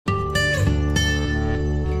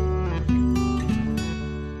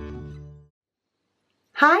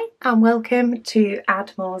Hi and welcome to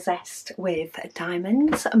Add More Zest with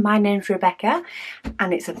Diamonds. My name's Rebecca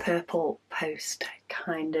and it's a purple post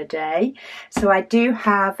kind of day. So I do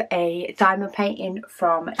have a diamond painting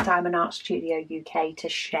from Diamond Art Studio UK to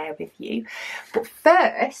share with you. But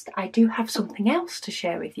first I do have something else to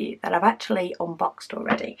share with you that I've actually unboxed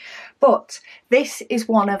already. But this is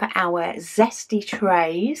one of our zesty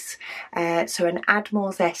trays. So an Add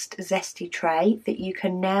More Zest zesty tray that you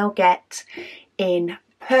can now get in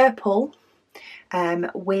purple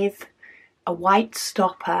with a white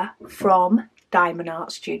stopper from Diamond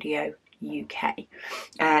Art Studio UK.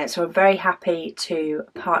 So I'm very happy to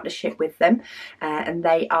partnership with them and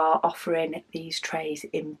they are offering these trays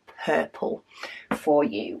in purple for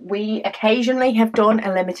you. We occasionally have done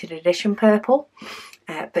a limited edition purple,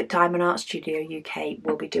 but Diamond Art Studio UK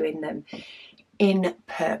will be doing them in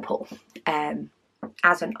purple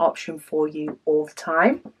as an option for you all the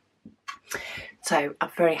time. So I'm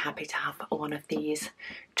very happy to have one of these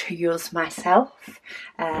to use myself.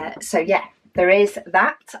 So yeah, there is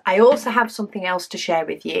that. I also have something else to share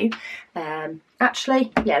with you.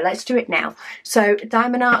 Actually, yeah, let's do it now. So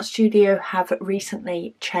Diamond Art Studio have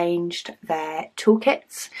recently changed their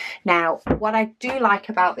toolkits. Now, what I do like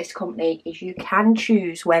about this company is you can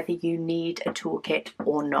choose whether you need a toolkit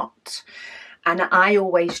or not. And I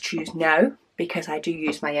always choose no, because I do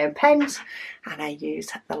use my own pens and I use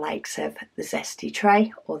the likes of the Zesty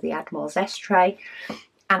tray or the Add More Zest tray,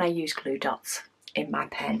 and I use glue dots in my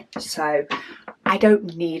pen. So I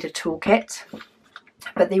don't need a toolkit,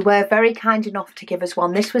 but they were very kind enough to give us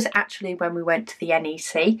one. This was actually when we went to the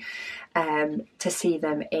NEC to see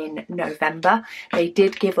them in November. They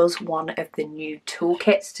did give us one of the new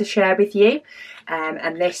toolkits to share with you,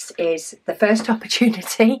 and this is the first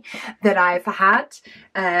opportunity that I've had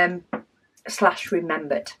slash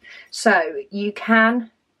remembered. So you can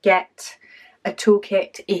get a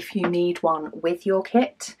toolkit if you need one with your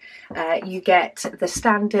kit. You get the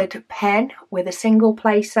standard pen with a single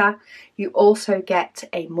placer. You also get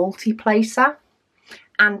a multi-placer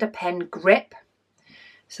and a pen grip.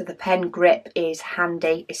 So the pen grip is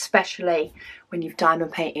handy, especially when you've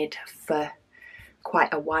diamond painted for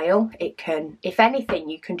quite a while. It can, if anything,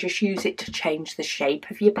 you can just use it to change the shape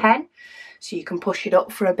of your pen. So you can push it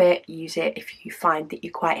up for a bit, use it if you find that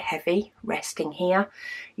you're quite heavy resting here.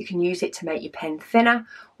 You can use it to make your pen thinner,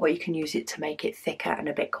 or you can use it to make it thicker and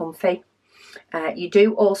a bit comfy. You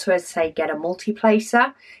do also, as I say, get a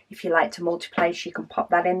multi-placer. If you like to multi-place, you can pop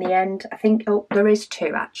that in the end. I think, oh, there is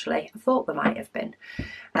two actually. I thought there might have been.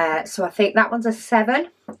 So I think that one's a 7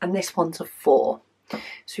 and this one's a 4.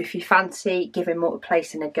 So if you fancy giving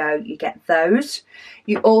multi-placing a go, you get those.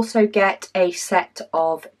 You also get a set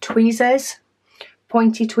of tweezers,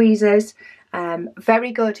 pointy tweezers.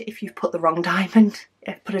 Very good if you've put the wrong diamond,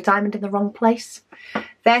 put a diamond in the wrong place.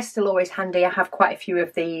 They're still always handy. I have quite a few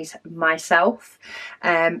of these myself.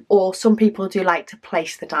 Or some people do like to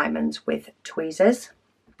place the diamonds with tweezers.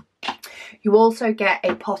 You also get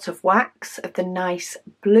a pot of wax, of the nice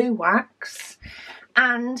blue wax.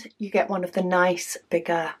 And you get one of the nice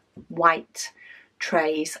bigger white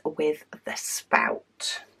trays with the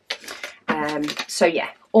spout. So yeah,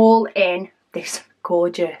 all in this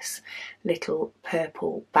gorgeous little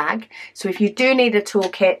purple bag. So if you do need a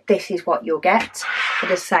toolkit, this is what you'll get.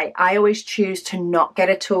 But as I say, I always choose to not get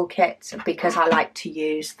a toolkit because I like to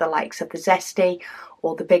use the likes of the Zesty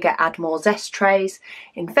or the bigger Add More Zest trays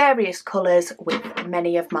in various colours with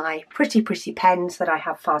many of my pretty pens that I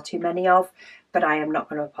have far too many of, but I am not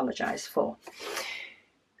going to apologise for.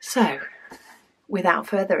 So without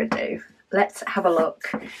further ado, let's have a look.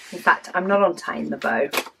 In fact, I'm not untying the bow.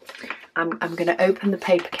 I'm going to open the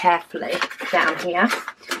paper carefully down here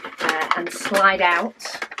and slide out,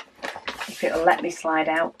 if it'll let me slide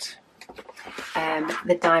out,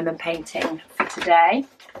 the diamond painting for today.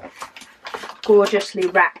 Gorgeously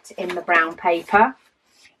wrapped in the brown paper,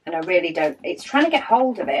 and I really don't, it's trying to get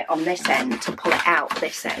hold of it on this end to pull it out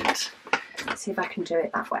this end. Let's see if I can do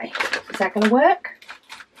it that way. Is that going to work?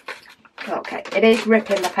 Okay, it is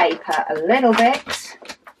ripping the paper a little bit.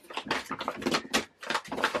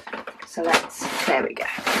 So there we go.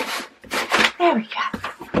 There we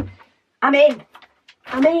go. I'm in.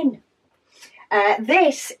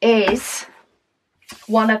 This is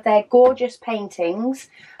one of their gorgeous paintings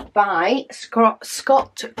by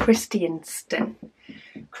Scott Christiansen.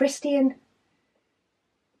 Christiansen.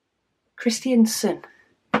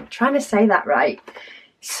 I'm trying to say that right.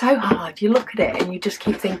 It's so hard. You look at it and you just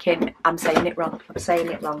keep thinking, I'm saying it wrong.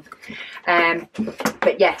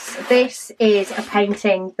 But yes, this is a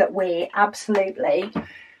painting that we absolutely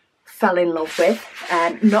fell in love with.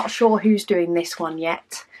 Not sure who's doing this one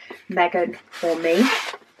yet, Megan or me.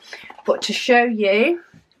 But to show you,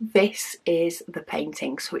 this is the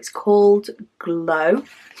painting. So it's called Glow.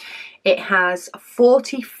 It has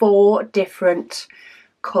 44 different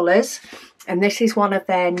colours, and this is one of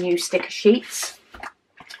their new sticker sheets.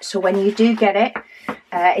 So when you do get it,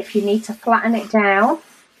 if you need to flatten it down,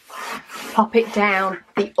 pop it down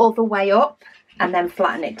the other way up and then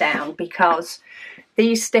flatten it down, because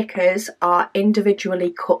these stickers are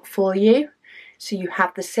individually cut for you. So you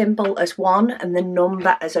have the symbol as one and the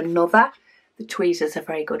number as another. The tweezers are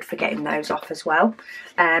very good for getting those off as well.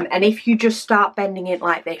 And if you just start bending it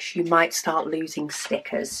like this, you might start losing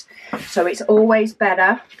stickers. So it's always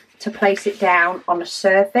better to place it down on a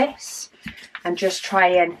surface and just try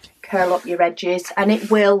and curl up your edges, and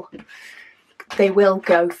they will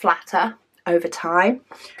go flatter over time.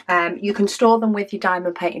 You can store them with your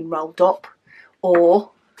diamond painting rolled up,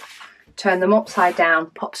 or turn them upside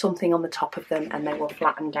down, pop something on the top of them, and they will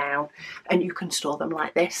flatten down. And you can store them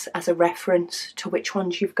like this as a reference to which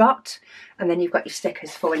ones you've got, and then you've got your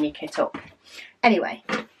stickers for when you kit up. Anyway,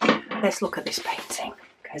 let's look at this painting,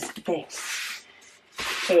 because this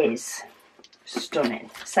is stunning.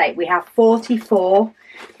 So we have 44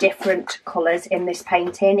 different colours in this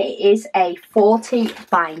painting. It is a 40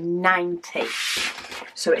 by 90,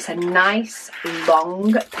 so it's a nice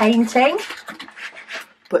long painting,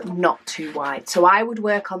 but not too wide. So I would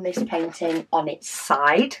work on this painting on its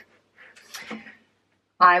side.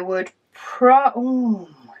 I would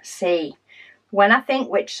see, when I think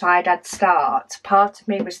which side I'd start, part of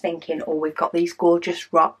me was thinking, oh, we've got these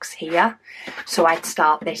gorgeous rocks here, so I'd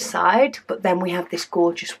start this side, but then we have this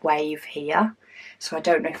gorgeous wave here, so I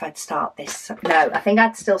don't know if I'd start this. No, I think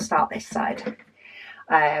I'd still start this side.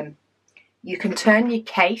 You can turn your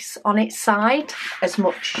case on its side as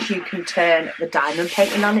much as you can turn the diamond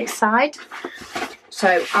painting on its side.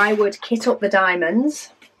 So I would kit up the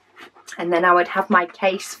diamonds, and then I would have my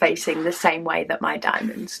case facing the same way that my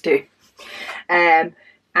diamonds do. And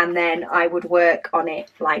then I would work on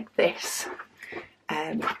it like this,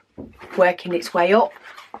 working its way up,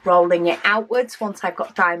 rolling it outwards once I've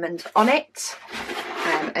got diamonds on it,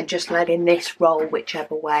 and just letting this roll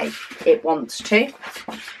whichever way it wants to.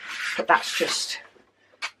 But that's just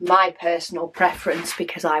my personal preference,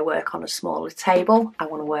 because I work on a smaller table. I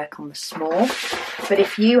want to work on the small. But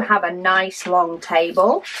if you have a nice long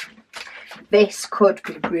table, this could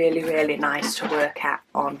be really, really nice to work at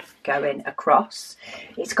on going across.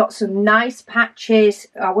 It's got some nice patches.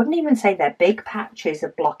 I wouldn't even say they're big patches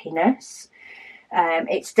of blockiness.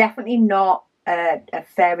 It's definitely not a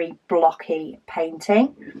very blocky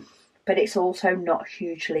painting, but it's also not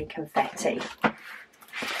hugely confetti.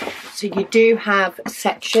 So you do have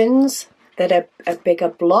sections that are bigger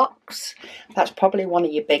blocks. That's probably one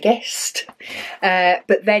of your biggest.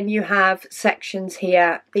 But then you have sections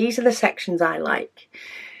here. These are the sections I like.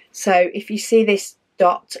 So if you see this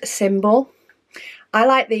dot symbol, I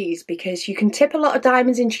like these because you can tip a lot of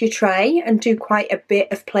diamonds into your tray and do quite a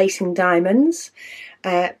bit of placing diamonds.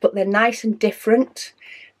 But they're nice and different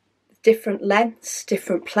lengths,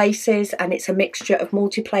 different places, and it's a mixture of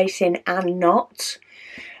multi-placing and not.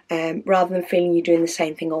 Rather than feeling you're doing the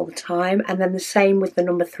same thing all the time. And then the same with the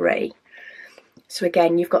number 3. So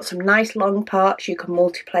again, you've got some nice long parts you can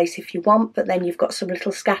multi-place if you want, but then you've got some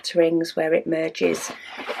little scatterings where it merges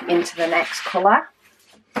into the next colour.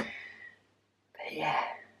 But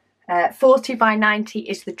yeah, 40 by 90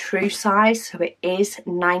 is the true size, so it is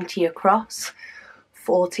 90 across,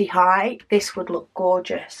 40 high. This would look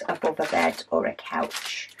gorgeous above a bed or a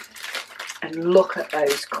couch. And look at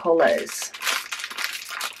those colours.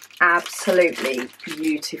 Absolutely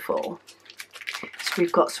beautiful. So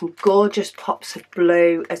we've got some gorgeous pops of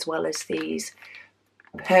blue, as well as these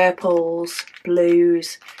purples,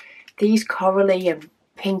 blues, these corally and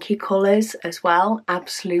pinky colours as well.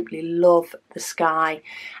 Absolutely love the sky,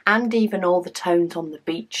 and even all the tones on the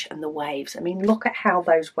beach and the waves. I mean, look at how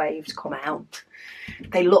those waves come out.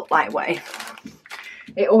 They look like waves.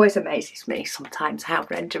 It always amazes me sometimes how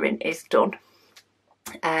rendering is done.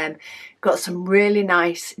 Got some really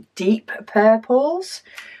nice deep purples,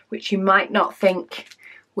 which you might not think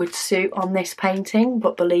would suit on this painting,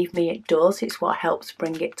 but believe me, it does. It's what helps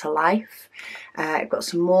bring it to life. I've got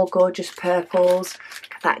some more gorgeous purples,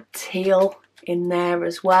 got that teal in there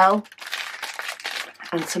as well,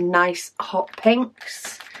 and some nice hot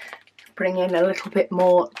pinks, bringing a little bit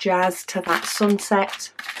more jazz to that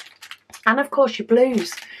sunset. And of course your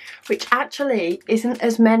blues, which actually isn't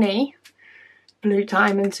as many blue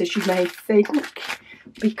diamonds as you may think,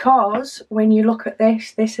 because when you look at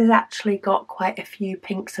this, this has actually got quite a few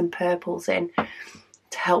pinks and purples in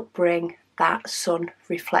to help bring that sun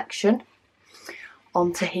reflection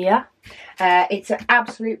onto here. It's an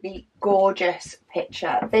absolutely gorgeous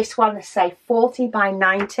picture. This one is say 40 by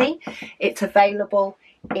 90. It's available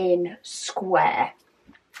in square.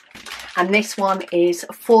 And this one is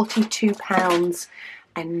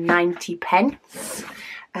 £42.90.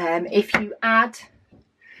 If you add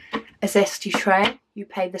a zesty tray, you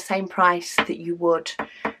pay the same price that you would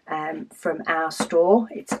from our store.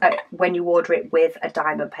 It's when you order it with a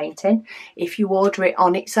diamond painting. If you order it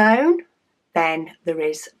on its own, then there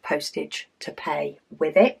is postage to pay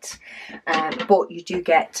with it, but you do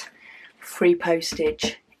get free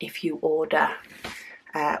postage if you order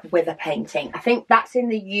with a painting. I think that's in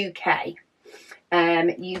the UK.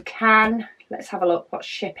 You can, let's have a look what's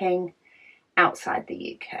shipping outside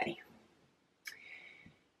the UK.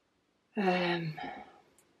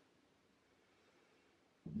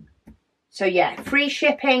 So yeah, free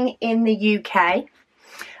shipping in the UK.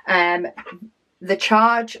 The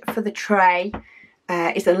charge for the tray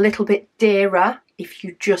is a little bit dearer if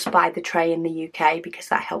you just buy the tray in the UK, because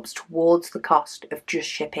that helps towards the cost of just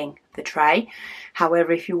shipping the tray.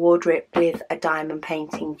 However, if you order it with a diamond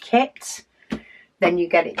painting kit, then you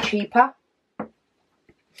get it cheaper.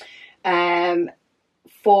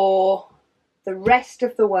 For the rest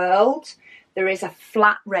of the world, there is a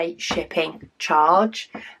flat rate shipping charge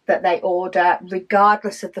that they order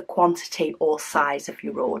regardless of the quantity or size of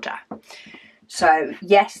your order. So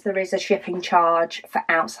yes, there is a shipping charge for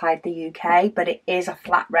outside the UK, but it is a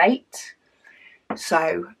flat rate.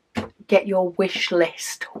 So get your wish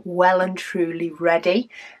list well and truly ready,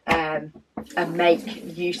 and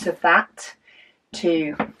make use of that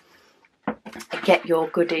to get your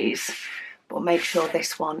goodies. But make sure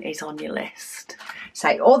this one is on your list.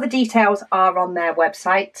 So all the details are on their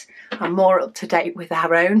website. I'm more up to date with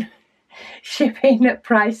our own shipping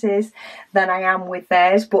prices than I am with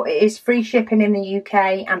theirs, but it is free shipping in the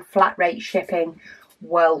UK and flat rate shipping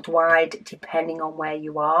worldwide depending on where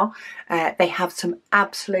you are. They have some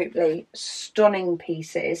absolutely stunning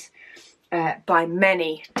pieces by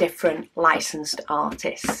many different licensed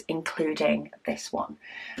artists, including this one.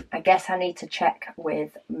 I guess I need to check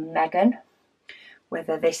with Megan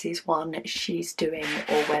whether this is one she's doing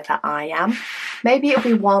or whether I am. Maybe it'll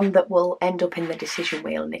be one that will end up in the decision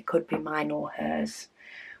wheel and it could be mine or hers.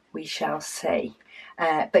 We shall see.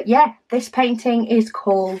 But yeah, this painting is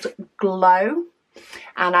called Glow,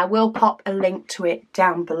 and I will pop a link to it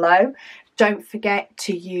down below. Don't forget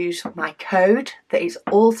to use my code that is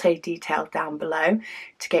also detailed down below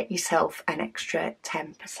to get yourself an extra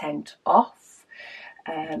 10% off.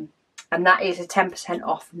 And that is a 10%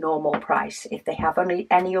 off normal price. If they have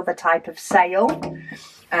any other type of sale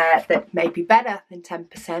that may be better than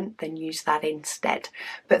 10%, then use that instead.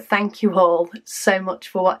 But thank you all so much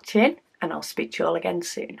for watching, and I'll speak to you all again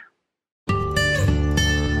soon.